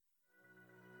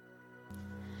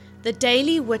The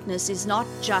Daily Witness is not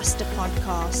just a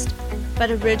podcast,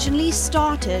 but originally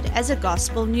started as a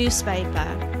gospel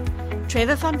newspaper.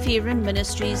 Trevor Van Vieren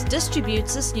Ministries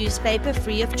distributes this newspaper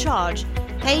free of charge,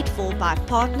 paid for by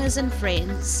partners and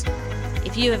friends.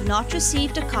 If you have not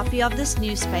received a copy of this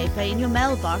newspaper in your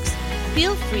mailbox,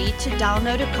 feel free to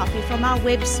download a copy from our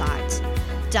website,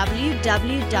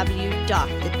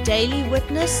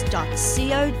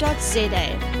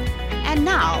 www.thedailywitness.co.za. And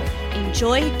now,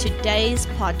 enjoy today's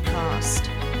podcast.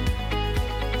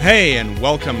 Hey, and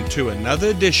welcome to another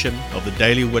edition of the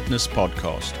Daily Witness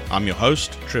podcast. I'm your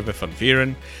host, Trevor Van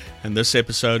Vieren, and this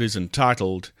episode is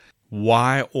entitled,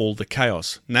 Why All the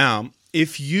Chaos? Now,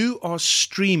 if you are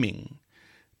streaming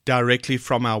directly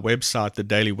from our website,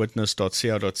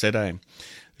 thedailywitness.co.za,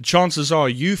 the chances are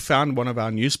you found one of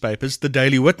our newspapers, The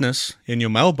Daily Witness, in your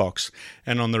mailbox.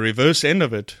 And on the reverse end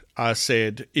of it, I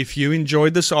said, if you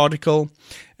enjoyed this article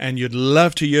and you'd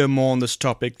love to hear more on this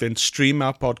topic, then stream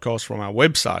our podcast from our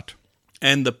website.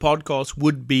 And the podcast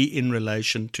would be in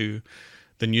relation to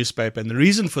the newspaper. And the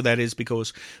reason for that is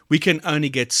because we can only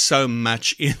get so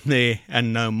much in there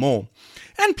and no more.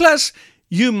 And plus,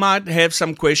 you might have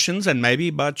some questions, and maybe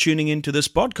by tuning into this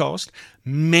podcast,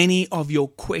 many of your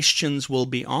questions will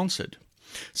be answered.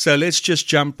 So let's just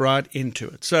jump right into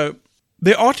it. So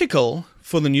the article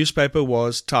for the newspaper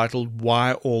was titled,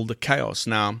 Why All the Chaos?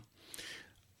 Now,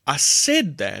 I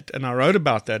said that, and I wrote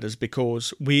about that, is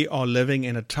because we are living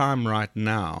in a time right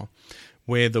now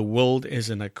where the world is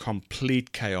in a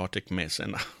complete chaotic mess.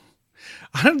 And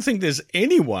I don't think there's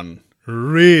anyone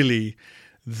really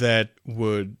that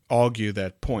would argue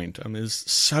that point. I mean,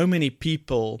 there's so many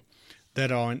people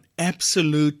that are in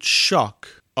absolute shock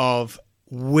of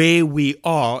where we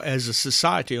are as a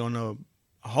society on a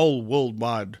whole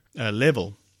worldwide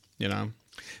level. You know,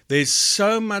 there's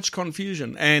so much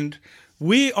confusion, and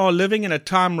we are living in a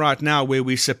time right now where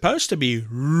we're supposed to be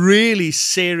really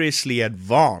seriously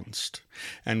advanced,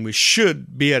 and we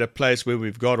should be at a place where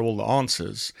we've got all the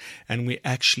answers, and we're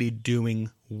actually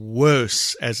doing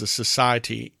worse as a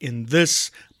society in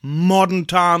this modern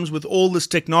times with all this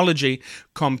technology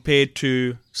compared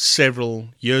to several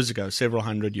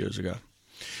hundred years ago.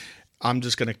 I'm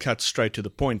just going to cut straight to the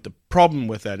point. The problem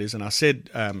with that is, and I said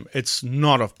it's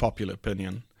not of popular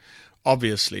opinion,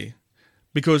 obviously,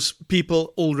 because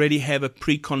people already have a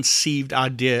preconceived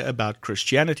idea about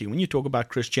Christianity. When you talk about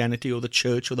Christianity or the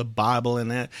church or the Bible, and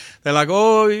they're like,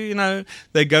 oh, you know,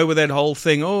 they go with that whole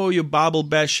thing, oh, you're Bible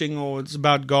bashing, or it's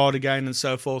about God again, and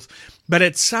so forth. But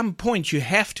at some point, you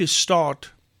have to start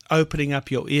opening up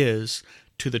your ears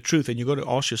to the truth, and you've got to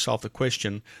ask yourself the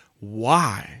question,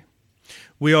 why?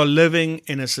 We are living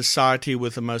in a society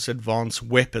with the most advanced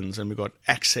weapons, and we've got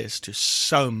access to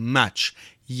so much,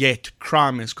 yet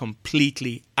crime is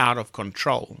completely out of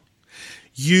control.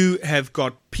 You have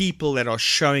got people that are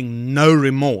showing no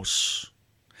remorse.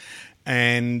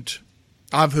 And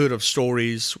I've heard of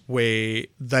stories where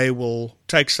they will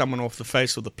take someone off the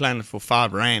face of the planet for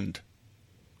R5.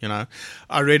 You know,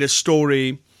 I read a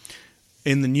story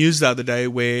in the news the other day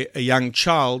where a young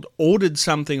child ordered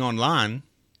something online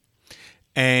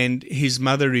and his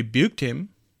mother rebuked him.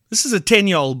 This is a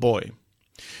 10-year-old boy.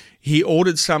 He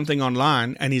ordered something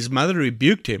online and his mother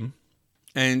rebuked him,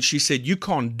 and she said, you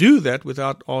can't do that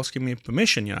without asking me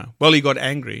permission, you know. Well, he got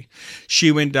angry.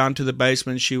 She went down to the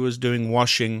basement. She was doing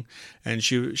washing, and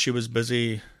she was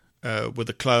busy with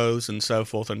the clothes and so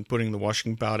forth, and putting the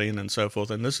washing powder in and so forth.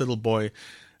 And this little boy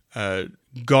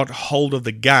got hold of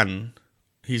the gun,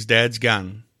 his dad's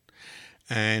gun,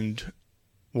 and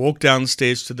walked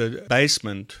downstairs to the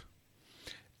basement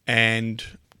and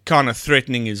kind of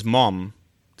threatening his mom.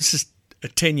 This is a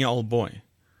 10-year-old boy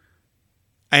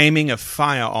aiming a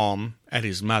firearm at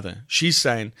his mother. She's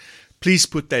saying, please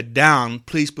put that down,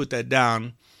 please put that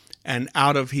down. And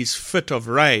out of his fit of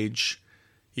rage,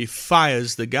 he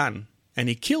fires the gun and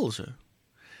he kills her.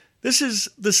 This is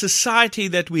the society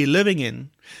that we're living in.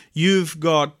 You've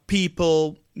got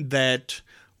people that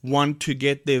want to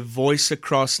get their voice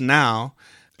across now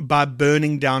by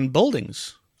burning down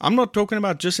buildings. I'm not talking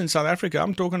about just in South Africa.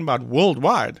 I'm talking about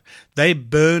worldwide. They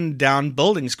burn down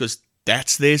buildings because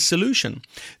that's their solution.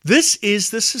 This is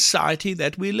the society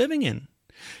that we're living in.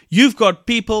 You've got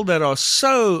people that are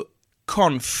so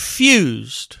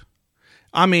confused.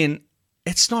 I mean,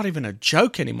 it's not even a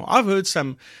joke anymore. I've heard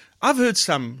some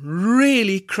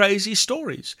really crazy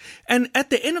stories. And at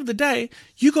the end of the day,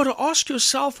 you got to ask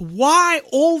yourself, why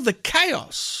all the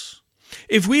chaos?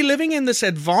 If we're living in this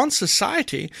advanced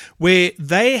society where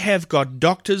they have got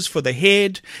doctors for the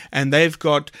head and they've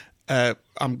got,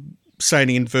 I'm saying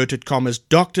in inverted commas,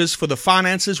 doctors for the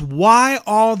finances. Why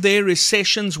are there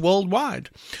recessions worldwide?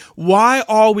 Why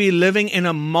are we living in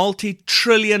a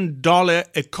multi-trillion-dollar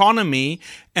economy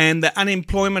and the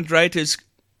unemployment rate is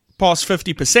past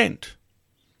 50%?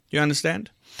 You understand?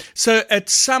 So at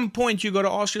some point, you've got to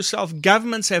ask yourself,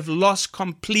 governments have lost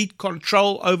complete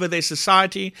control over their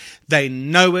society. They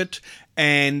know it,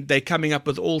 and they're coming up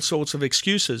with all sorts of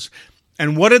excuses.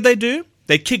 And what did they do?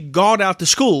 They kicked God out the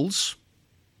schools,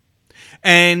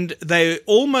 and they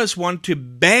almost want to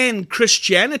ban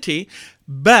Christianity,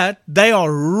 but they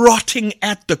are rotting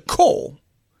at the core.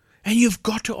 And you've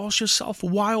got to ask yourself,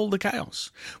 why all the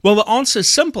chaos? Well, the answer is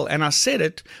simple, and I said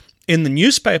it in the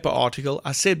newspaper article.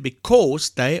 I said because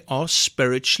they are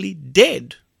spiritually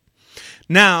dead.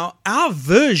 Now, our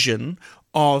version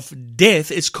of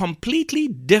death is completely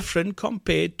different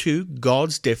compared to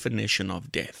God's definition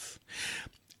of death.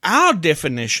 Our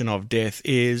definition of death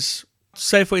is,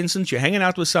 say for instance, you're hanging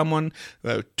out with someone,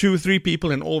 2 or 3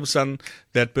 people, and all of a sudden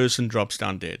that person drops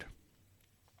down dead.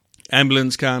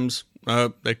 Ambulance comes,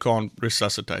 they can't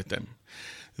resuscitate them.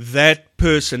 That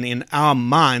person, in our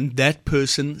mind, that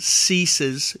person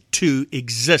ceases to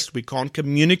exist. We can't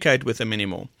communicate with them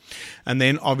anymore. And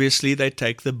then obviously they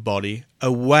take the body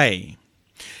away.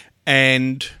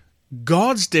 And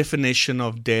God's definition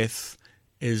of death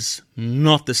is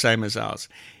not the same as ours.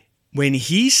 When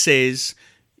he says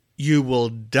you will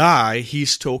die,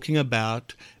 he's talking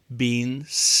about being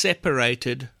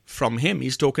separated from him.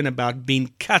 He's talking about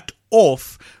being cut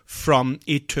off from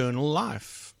eternal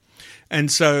life. And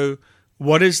so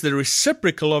what is the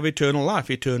reciprocal of eternal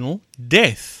life? Eternal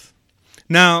death.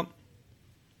 Now,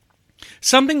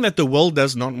 something that the world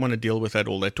does not want to deal with at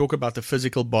all. They talk about the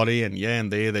physical body,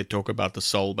 and there they talk about the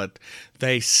soul, but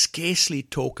they scarcely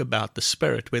talk about the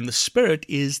spirit, when the spirit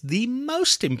is the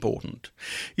most important.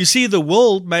 You see, the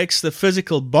world makes the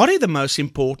physical body the most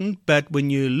important, but when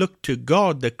you look to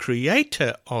God, the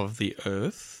creator of the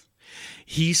earth,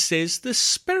 he says the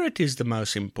spirit is the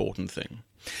most important thing.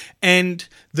 And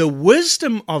the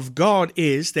wisdom of God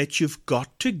is that you've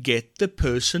got to get the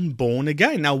person born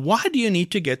again. Now, why do you need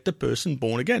to get the person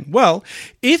born again? Well,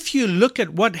 if you look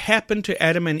at what happened to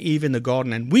Adam and Eve in the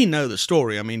garden, and we know the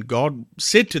story. I mean, God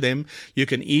said to them, you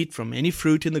can eat from any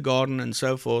fruit in the garden and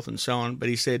so forth and so on. But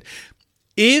he said,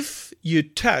 if you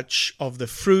touch of the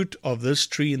fruit of this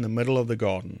tree in the middle of the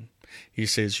garden, he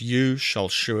says, you shall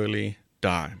surely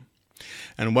die.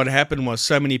 And what happened was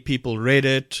so many people read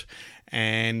it,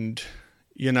 and,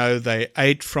 they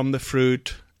ate from the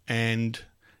fruit, and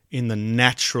in the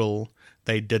natural,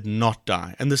 they did not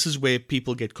die. And this is where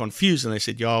people get confused, and they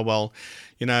said,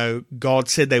 God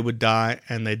said they would die,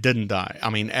 and they didn't die. I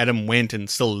mean, Adam went and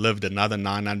still lived another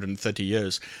 930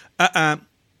 years.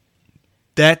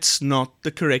 That's not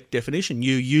the correct definition.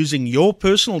 You're using your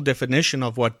personal definition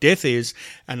of what death is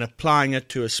and applying it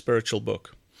to a spiritual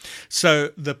book.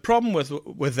 So the problem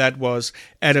with that was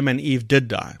Adam and Eve did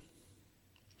die.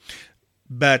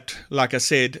 But like I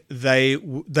said, they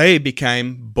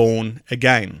became born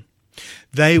again.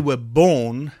 They were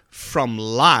born from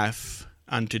life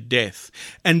unto death.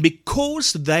 And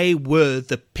because they were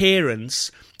the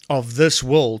parents of this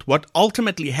world, what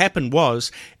ultimately happened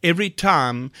was every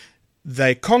time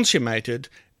they consummated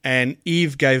and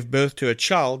Eve gave birth to a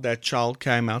child, that child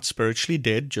came out spiritually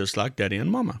dead, just like Daddy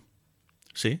and Mama.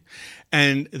 See?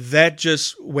 And that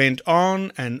just went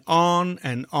on and on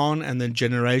and on, and the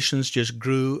generations just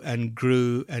grew and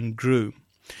grew and grew.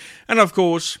 And of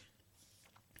course,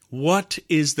 what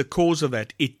is the cause of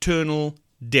that? Eternal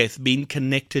death, being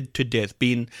connected to death,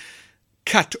 being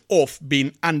cut off,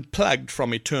 being unplugged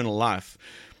from eternal life.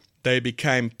 They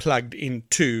became plugged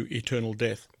into eternal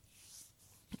death.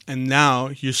 And now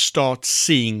you start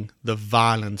seeing the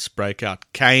violence break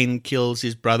out. Cain kills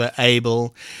his brother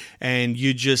Abel, and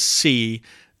you just see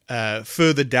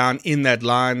further down in that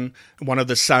line, one of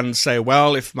the sons say,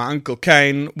 well, if my uncle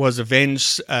Cain was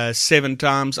avenged 7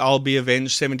 times, I'll be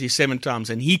avenged 77 times.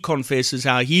 And he confesses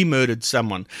how he murdered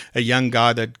someone, a young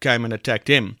guy that came and attacked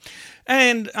him.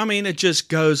 And, I mean, it just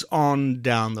goes on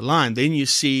down the line. Then you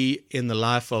see in the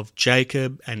life of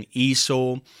Jacob and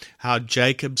Esau, how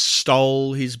Jacob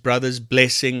stole his brother's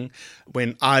blessing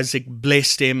when Isaac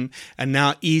blessed him. And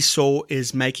now Esau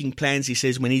is making plans. He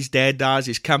says when his dad dies,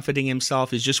 he's comforting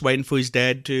himself. He's just waiting for his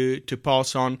dad to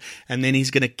pass on. And then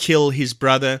he's going to kill his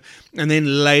brother. And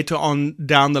then later on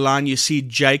down the line, you see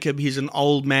Jacob. He's an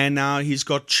old man now. He's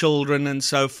got children and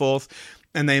so forth.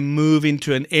 And they move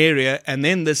into an area, and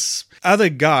then this other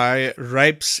guy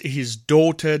rapes his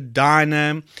daughter,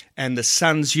 Dinah, and the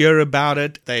sons hear about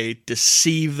it. They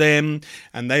deceive them,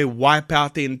 and they wipe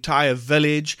out the entire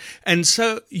village. And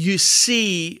so you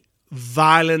see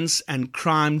violence and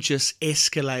crime just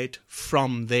escalate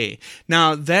from there.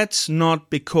 Now, that's not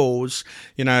because,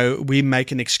 we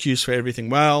make an excuse for everything.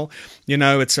 Well,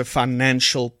 it's a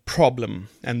financial problem,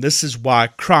 and this is why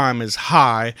crime is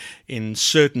high in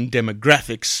certain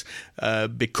demographics,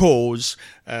 because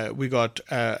we got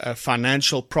a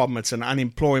financial problem, it's an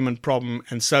unemployment problem,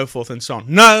 and so forth and so on.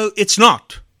 No, it's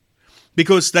not,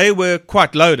 because they were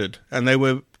quite loaded, and they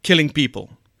were killing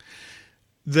people.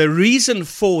 The reason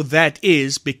for that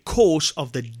is because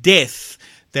of the death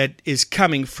that is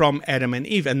coming from Adam and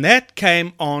Eve, and that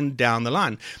came on down the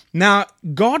line. Now,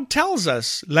 God tells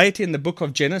us later in the book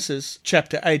of Genesis,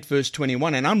 chapter 8, verse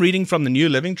 21, and I'm reading from the New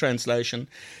Living Translation,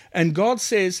 and God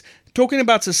says, talking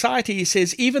about society, he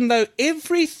says, even though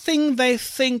everything they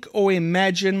think or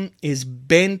imagine is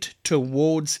bent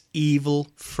towards evil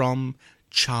from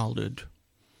childhood.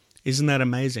 Isn't that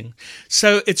amazing?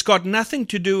 So it's got nothing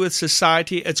to do with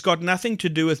society. It's got nothing to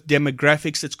do with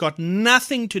demographics. It's got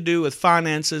nothing to do with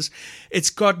finances. It's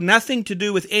got nothing to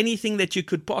do with anything that you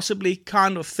could possibly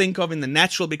kind of think of in the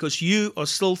natural, because you are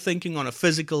still thinking on a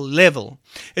physical level.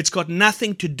 It's got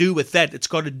nothing to do with that. It's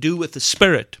got to do with the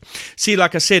spirit. See,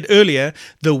 like I said earlier,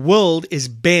 the world is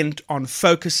bent on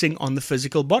focusing on the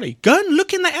physical body. Go and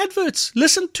look in the adverts.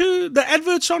 Listen to the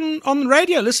adverts on the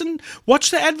radio. Watch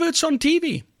the adverts on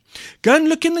TV. Go and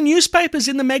look in the newspapers,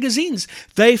 in the magazines.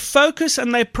 They focus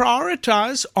and they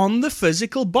prioritize on the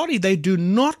physical body. They do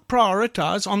not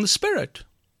prioritize on the spirit.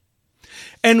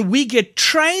 And we get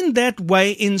trained that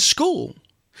way in school.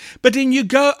 But then you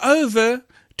go over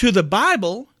to the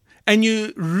Bible and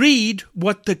you read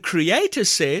what the Creator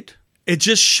said. It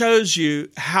just shows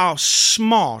you how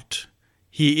smart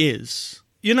He is.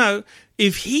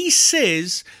 If He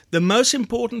says the most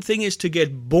important thing is to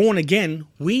get born again,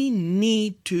 we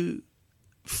need to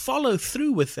follow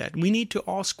through with that. We need to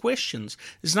ask questions.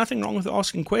 There's nothing wrong with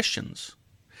asking questions.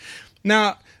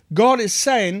 Now, God is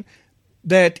saying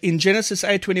that in Genesis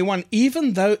 8:21,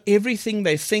 even though everything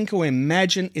they think or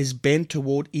imagine is bent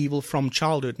toward evil from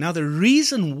childhood. Now, the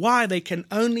reason why they can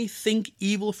only think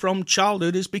evil from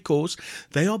childhood is because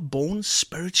they are born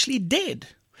spiritually dead.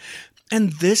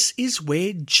 And this is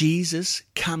where Jesus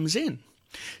comes in.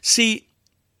 See,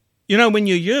 when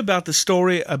you hear about the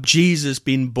story of Jesus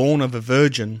being born of a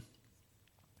virgin,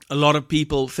 a lot of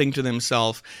people think to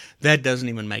themselves, that doesn't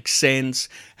even make sense.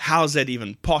 How's that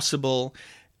even possible?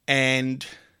 And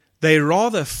they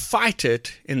rather fight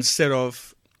it instead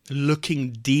of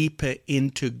looking deeper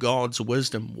into God's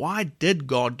wisdom. Why did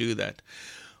God do that?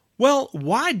 Well,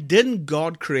 why didn't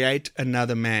God create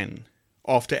another man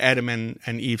after Adam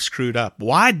and Eve screwed up?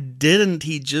 Why didn't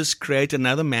He just create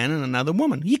another man and another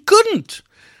woman? He couldn't.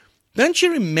 Don't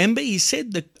you remember He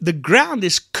said the ground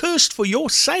is cursed for your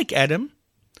sake, Adam.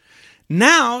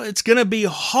 Now it's going to be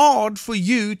hard for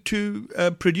you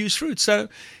to produce fruit. So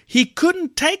He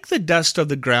couldn't take the dust of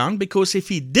the ground, because if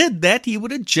He did that, He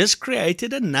would have just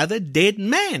created another dead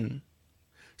man.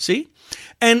 See?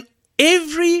 And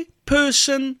every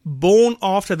person born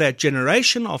after that,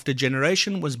 generation after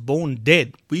generation, was born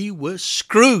dead. We were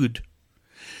screwed.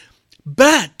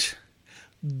 But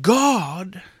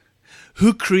God,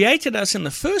 who created us in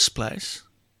the first place,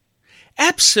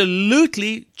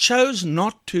 absolutely chose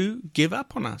not to give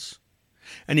up on us.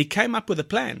 And He came up with a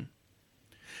plan.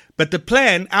 But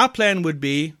our plan would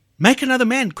be, make another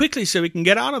man quickly so we can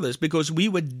get out of this, because we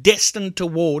were destined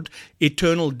toward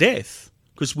eternal death,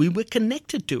 because we were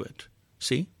connected to it.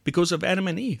 See, because of Adam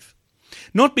and Eve.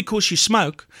 Not because you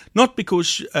smoke, not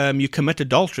because you commit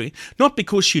adultery, not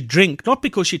because you drink, not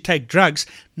because you take drugs.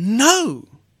 No,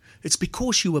 it's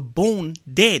because you were born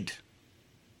dead.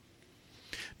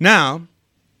 Now,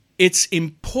 it's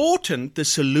important, the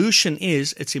solution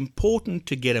is, it's important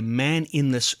to get a man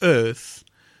in this earth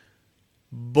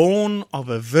born of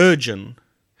a virgin,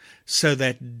 so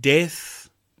that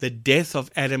the death of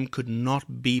Adam could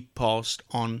not be passed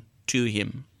on to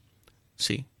him.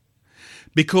 See?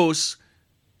 Because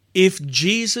if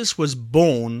Jesus was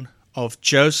born of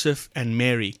Joseph and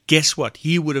Mary, guess what?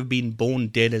 He would have been born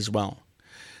dead as well.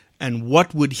 And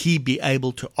what would He be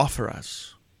able to offer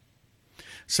us?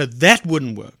 So that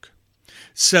wouldn't work.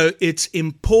 So it's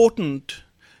important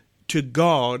to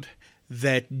God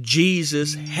that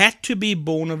Jesus had to be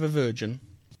born of a virgin,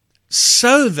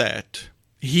 so that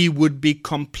He would be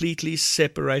completely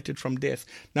separated from death.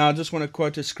 Now, I just want to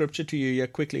quote a scripture to you here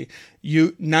quickly.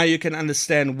 Now you can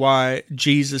understand why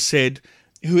Jesus said,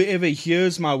 whoever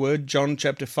hears my word, John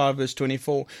chapter 5, verse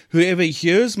 24, whoever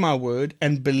hears my word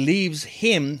and believes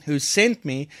Him who sent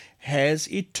me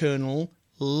has eternal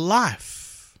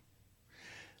life.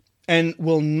 and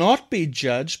will not be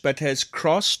judged, but has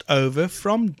crossed over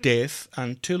from death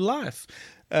unto life.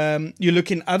 You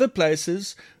look in other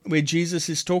places where Jesus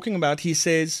is talking about, he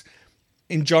says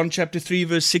in John chapter 3,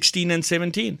 verse 16 and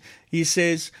 17, he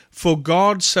says, "For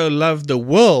God so loved the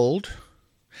world,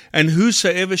 and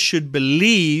whosoever should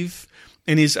believe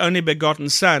in his only begotten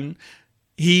Son,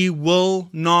 he will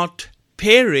not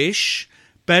perish,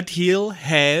 but he'll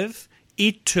have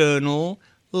eternal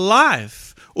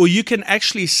life." Or you can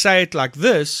actually say it like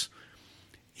this: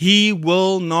 he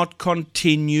will not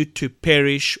continue to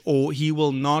perish, or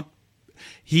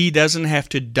he doesn't have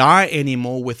to die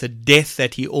anymore with the death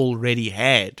that he already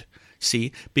had.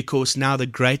 See, because now the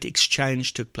great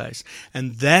exchange took place.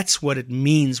 And that's what it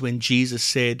means when Jesus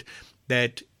said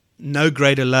that no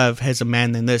greater love has a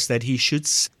man than this, that he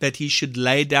should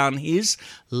lay down his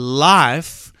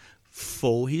life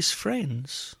for his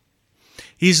friends.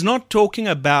 He's not talking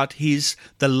about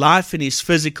the life in his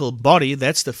physical body.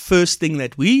 That's the first thing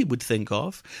that we would think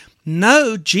of.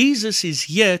 No, Jesus is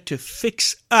here to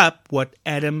fix up what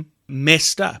Adam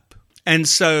messed up. And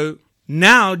so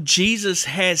now Jesus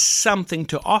has something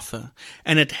to offer.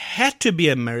 And it had to be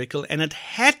a miracle, and it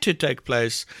had to take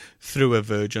place through a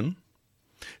virgin,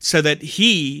 so that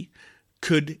he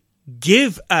could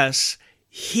give us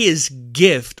his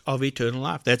gift of eternal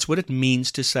life. That's what it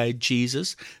means to say,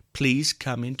 "Jesus, please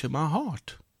come into my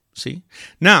heart." See?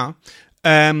 Now,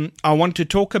 I want to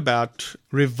talk about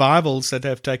revivals that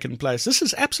have taken place. This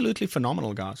is absolutely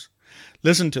phenomenal, guys.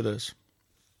 Listen to this.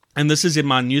 And this is in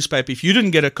my newspaper. If you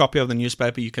didn't get a copy of the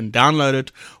newspaper, you can download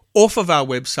it off of our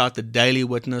website,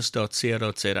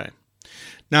 thedailywitness.co.za.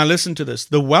 Now listen to this.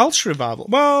 The Welsh revival.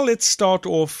 Well, let's start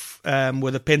off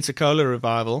with the Pensacola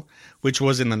revival, which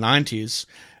was in the 90s.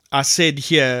 I said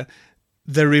here,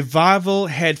 the revival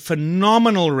had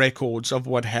phenomenal records of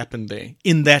what happened there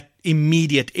in that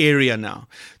immediate area now.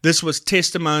 This was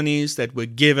testimonies that were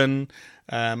given.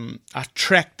 I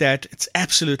tracked that. It's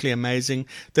absolutely amazing.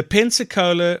 The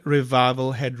Pensacola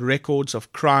revival had records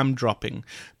of crime dropping.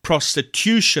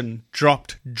 Prostitution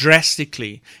dropped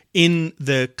drastically in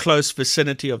the close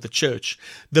vicinity of the church.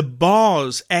 The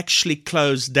bars actually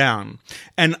closed down.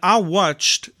 And I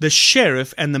watched the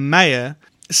sheriff and the mayor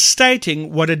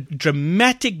stating what a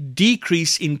dramatic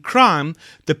decrease in crime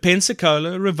the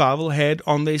Pensacola revival had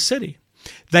on their city.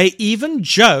 They even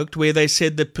joked where they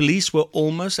said the police were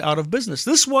almost out of business.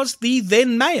 This was the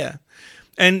then mayor,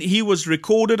 and he was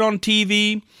recorded on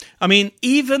TV. I mean,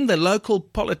 even the local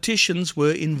politicians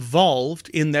were involved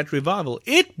in that revival.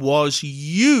 It was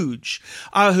huge.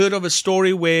 I heard of a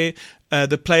story where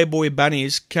the Playboy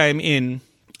Bunnies came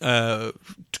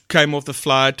off the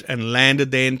flight and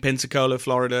landed there in Pensacola,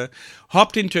 Florida,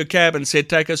 hopped into a cab and said,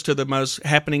 "Take us to the most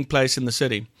happening place in the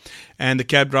city." And the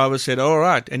cab driver said, "All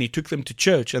right." And he took them to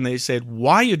church. And they said,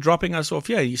 "Why are you dropping us off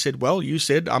here?" He said, "Well, you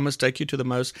said I must take you to the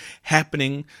most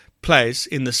happening place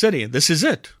in the city. This is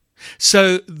it."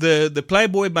 So the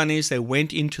Playboy Bunnies, they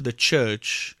went into the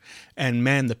church, and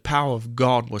man, the power of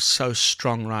God was so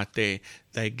strong right there.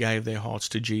 They gave their hearts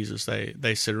to Jesus.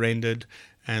 They surrendered,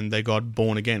 and they got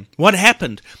born again. What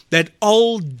happened? That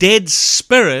old dead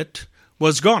spirit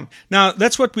was gone. Now,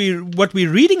 that's what we're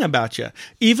reading about here.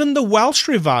 Even the Welsh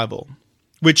revival,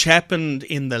 which happened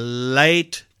in the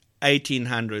late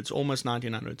 1800s, almost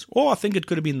 1900s, or I think it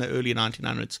could have been the early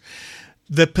 1900s,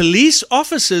 the police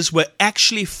officers were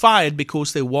actually fired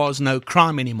because there was no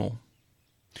crime anymore.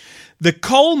 The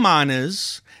coal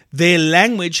miners, their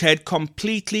language had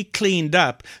completely cleaned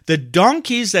up. The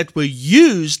donkeys that were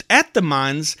used at the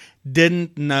mines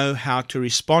didn't know how to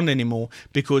respond anymore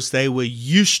because they were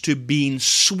used to being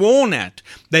sworn at.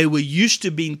 They were used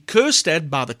to being cursed at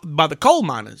by the coal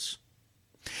miners.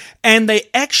 And they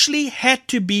actually had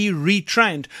to be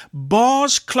retrained.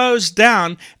 Bars closed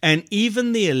down, and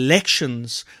even the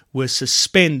elections were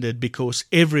suspended because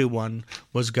everyone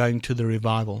was going to the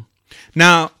revival.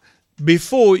 Now,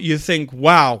 before you think,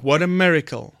 wow, what a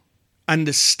miracle,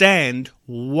 understand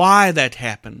why that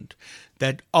happened.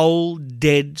 That old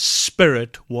dead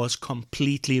spirit was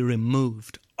completely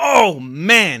removed. Oh,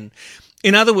 man.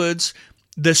 In other words,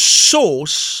 the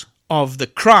source of the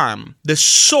crime, the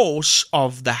source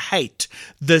of the hate,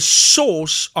 the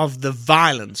source of the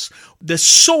violence, the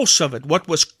source of it, what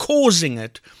was causing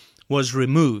it, was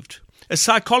removed. A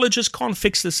psychologist can't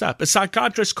fix this up. A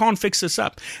psychiatrist can't fix this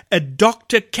up. A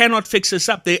doctor cannot fix this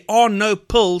up. There are no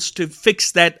pills to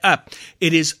fix that up.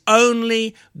 It is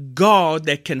only God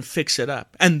that can fix it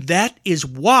up. And that is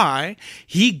why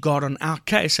he got on our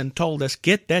case and told us,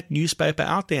 get that newspaper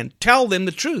out there and tell them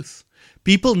the truth.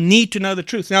 People need to know the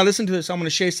truth. Now listen to this. I'm going to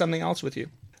share something else with you.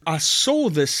 I saw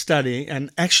this study,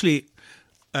 and actually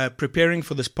preparing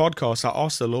for this podcast, I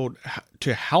asked the Lord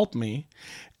to help me.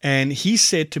 And He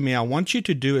said to me, I want you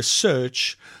to do a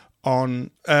search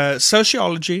on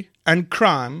sociology and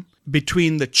crime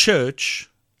between the church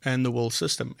and the world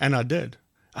system. And I did.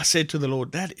 I said to the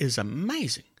Lord, that is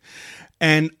amazing.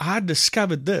 And I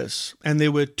discovered this, and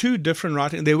there were two different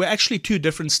writings. There were actually two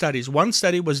different studies. One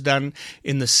study was done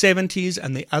in the 70s,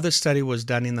 and the other study was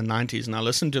done in the 90s. Now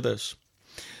listen to this.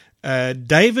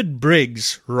 David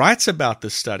Briggs writes about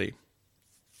this study,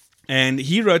 and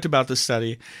he wrote about this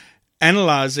study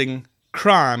analyzing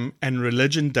crime and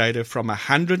religion data from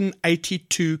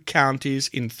 182 counties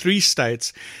in 3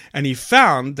 states, and he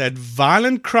found that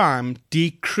violent crime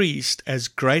decreased as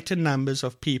greater numbers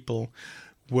of people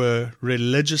were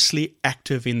religiously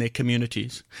active in their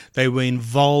communities. They were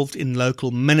involved in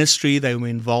local ministry, they were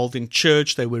involved in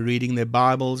church, they were reading their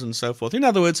Bibles and so forth. In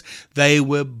other words, they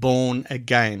were born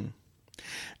again.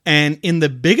 And in the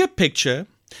bigger picture,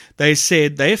 they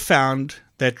said they found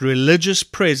that religious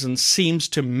presence seems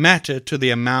to matter to the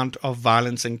amount of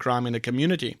violence and crime in a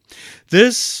community.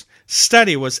 This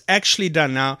study was actually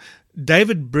done. Now,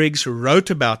 David Briggs wrote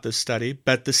about this study,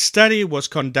 but the study was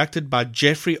conducted by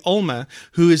Jeffrey Ulmer,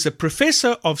 who is a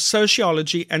professor of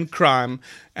sociology and crime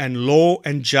and law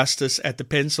and justice at the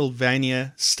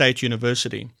Pennsylvania State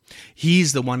University.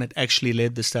 He's the one that actually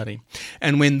led the study.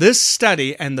 And when this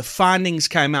study and the findings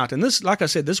came out, and this, like I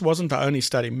said, this wasn't the only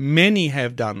study. Many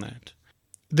have done that.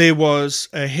 There was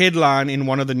a headline in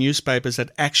one of the newspapers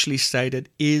that actually stated,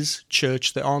 "Is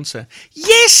church the answer?"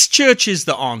 Yes, church is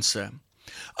the answer.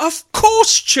 Of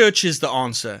course church is the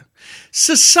answer.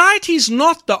 Society is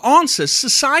not the answer.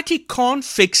 Society can't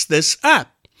fix this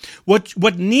up.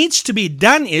 What needs to be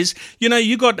done is,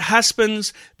 you got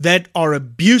husbands that are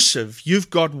abusive. You've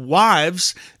got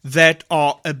wives that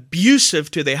are abusive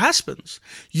to their husbands.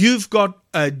 You've got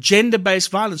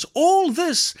gender-based violence. All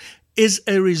this is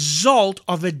a result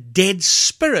of a dead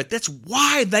spirit. That's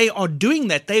why they are doing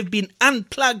that. They've been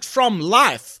unplugged from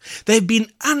life. They've been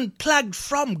unplugged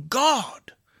from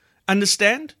God.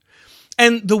 Understand?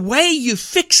 And the way you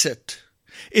fix it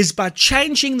is by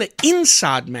changing the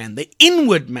inside man, the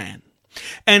inward man.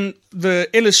 And the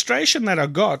illustration that I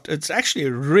got, it's actually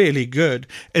really good.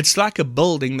 It's like a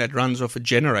building that runs off a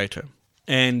generator.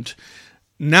 And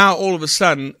now all of a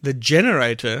sudden, the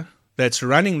generator that's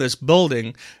running this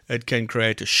building, it can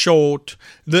create a short.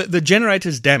 The generator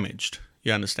is damaged.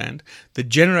 You understand? The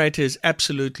generator is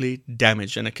absolutely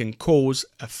damaged, and it can cause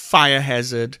a fire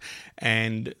hazard,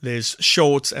 and there's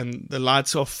shorts, and the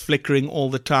lights are flickering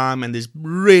all the time, and there's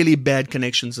really bad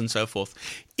connections and so forth.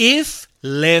 If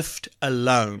left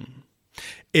alone,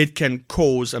 it can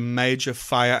cause a major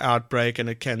fire outbreak, and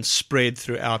it can spread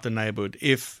throughout the neighborhood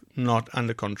if not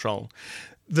under control.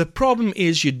 The problem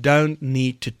is you don't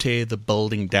need to tear the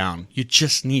building down. You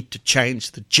just need to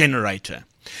change the generator.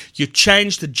 You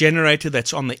change the generator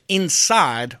that's on the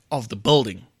inside of the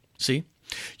building. See?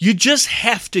 You just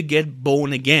have to get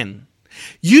born again.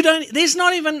 There's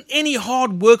not even any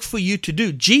hard work for you to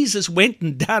do. Jesus went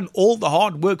and done all the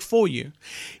hard work for you.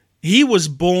 He was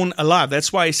born alive.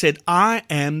 That's why he said, "I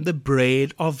am the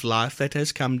bread of life that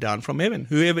has come down from heaven.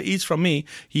 Whoever eats from me,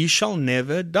 he shall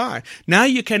never die." Now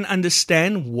you can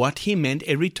understand what he meant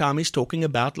every time he's talking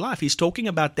about life. He's talking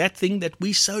about that thing that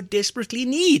we so desperately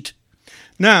need.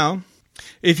 Now,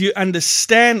 if you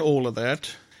understand all of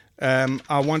that,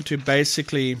 I want to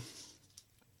basically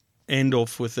end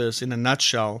off with this in a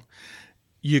nutshell.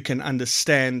 You can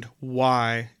understand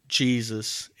why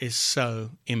Jesus is so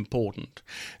important.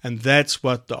 And that's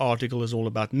what the article is all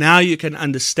about. Now you can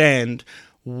understand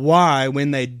why,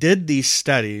 when they did these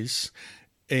studies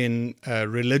in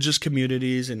religious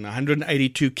communities in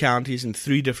 182 counties in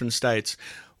 3 different states,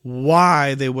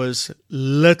 why there was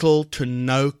little to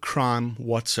no crime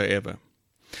whatsoever.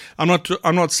 I'm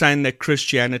not saying that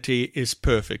Christianity is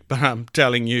perfect, but I'm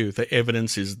telling you the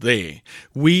evidence is there.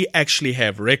 We actually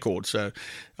have records. So,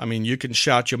 you can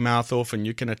shout your mouth off and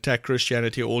you can attack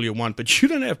Christianity all you want, but you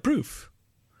don't have proof.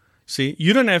 See,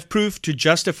 you don't have proof to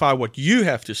justify what you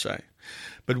have to say.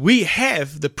 But we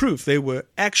have the proof. There were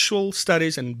actual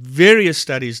studies and various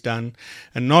studies done.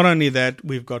 And not only that,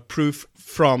 we've got proof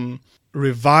from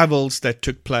revivals that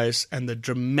took place and the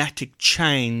dramatic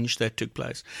change that took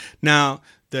place. Now,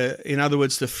 in other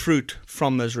words, the fruit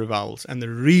from those revivals. And the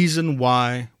reason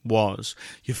why was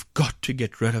you've got to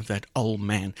get rid of that old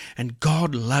man. And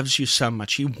God loves you so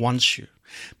much. He wants you.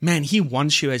 Man, He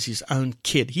wants you as His own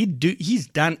kid. He's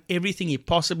done everything He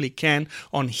possibly can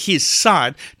on His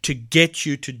side to get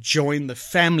you to join the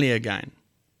family again.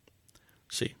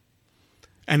 See?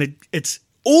 And it's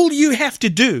all you have to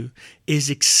do is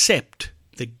accept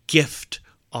the gift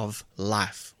of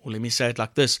life. Or let me say it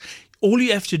like this. All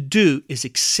you have to do is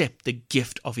accept the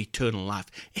gift of eternal life.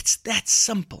 It's that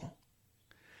simple.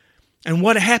 And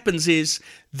what happens is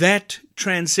that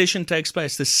transition takes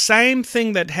place. The same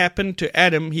thing that happened to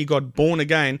Adam, he got born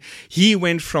again. He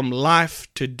went from life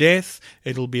to death.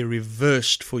 It'll be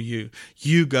reversed for you.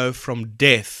 You go from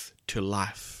death to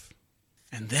life.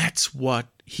 And that's what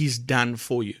he's done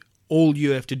for you. All you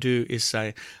have to do is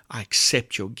say, I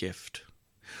accept your gift.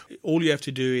 All you have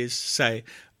to do is say,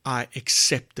 I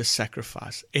accept the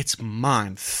sacrifice. It's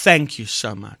mine. Thank you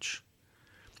so much.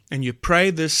 And you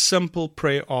pray this simple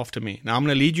prayer after me. Now I'm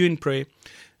going to lead you in prayer,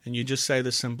 and you just say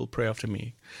this simple prayer after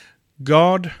me.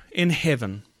 God in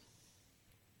heaven,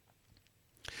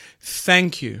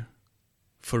 thank you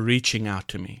for reaching out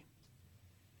to me.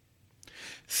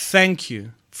 Thank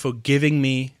you for giving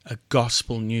me a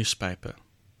gospel newspaper.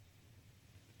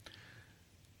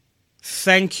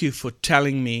 Thank you for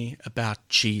telling me about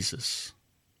Jesus.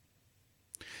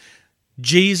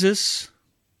 Jesus,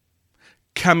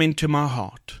 come into my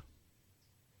heart.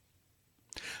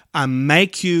 I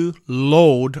make you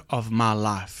Lord of my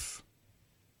life.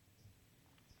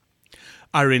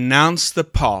 I renounce the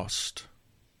past.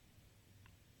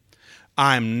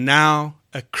 I am now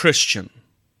a Christian.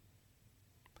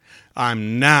 I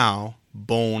am now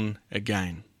born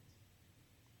again.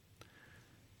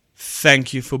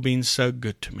 Thank you for being so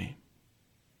good to me.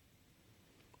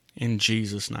 In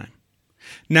Jesus' name.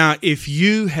 Now, if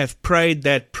you have prayed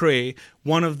that prayer,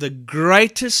 one of the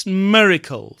greatest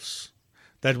miracles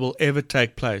that will ever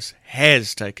take place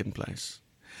has taken place.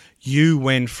 You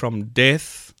went from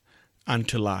death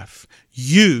unto life.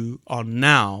 You are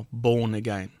now born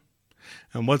again.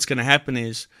 And what's going to happen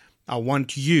is, I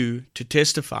want you to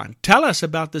testify and tell us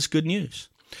about this good news.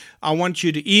 I want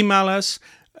you to email us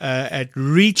at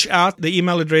reach out. The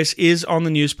email address is on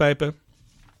the newspaper.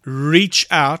 Reach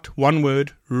out, one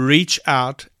word, reach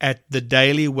out at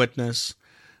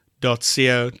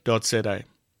thedailywitness.co.za.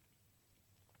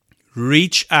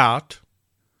 Reach out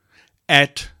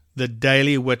at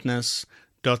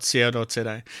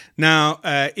thedailywitness.co.za. Now,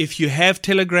 if you have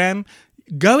Telegram,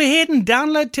 go ahead and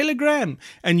download Telegram,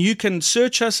 and you can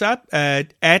search us up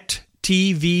at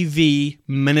TVV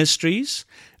Ministries,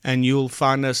 and you'll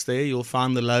find us there. You'll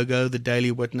find the logo, The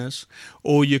Daily Witness,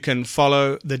 or you can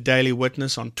follow The Daily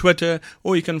Witness on Twitter,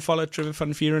 or you can follow Trevor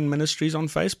Van Vieren Ministries on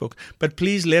Facebook. But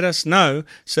please let us know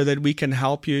so that we can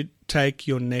help you take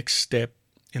your next step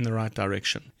in the right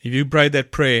direction. If you prayed that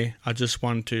prayer, I just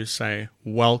want to say,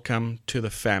 welcome to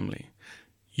the family.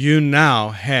 You now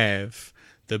have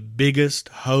the biggest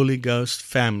Holy Ghost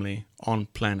family on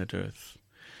planet Earth.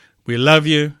 We love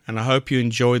you, and I hope you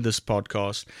enjoyed this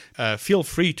podcast. Feel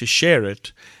free to share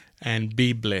it and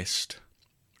be blessed.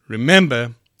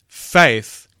 Remember,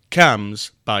 faith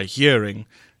comes by hearing,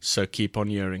 so keep on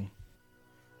hearing.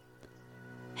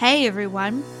 Hey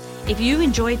everyone, if you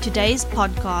enjoyed today's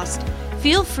podcast,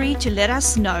 feel free to let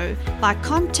us know by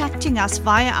contacting us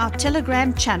via our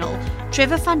Telegram channel,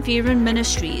 Trevor Van Vieren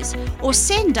Ministries, or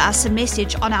send us a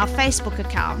message on our Facebook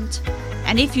account.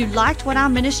 And if you liked what our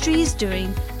ministry is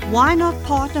doing, why not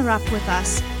partner up with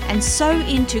us and sow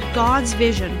into God's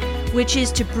vision, which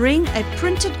is to bring a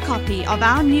printed copy of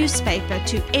our newspaper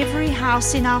to every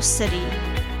house in our city.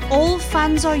 All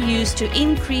funds are used to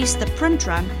increase the print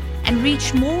run and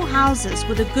reach more houses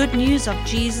with the good news of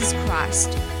Jesus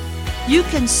Christ. You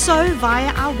can sow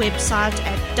via our website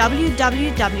at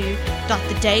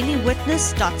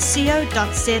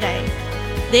www.thedailywitness.co.za.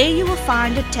 There you will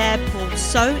find a tab called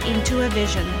Sow into a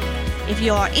Vision. If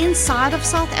you are inside of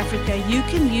South Africa, you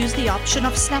can use the option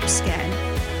of SnapScan.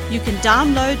 You can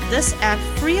download this app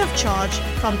free of charge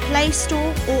from Play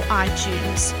Store or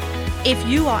iTunes. If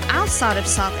you are outside of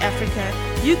South Africa,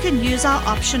 you can use our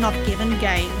option of Give and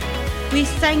Gain. We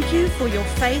thank you for your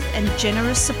faith and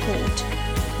generous support.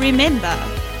 Remember,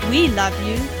 we love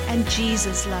you and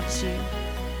Jesus loves you.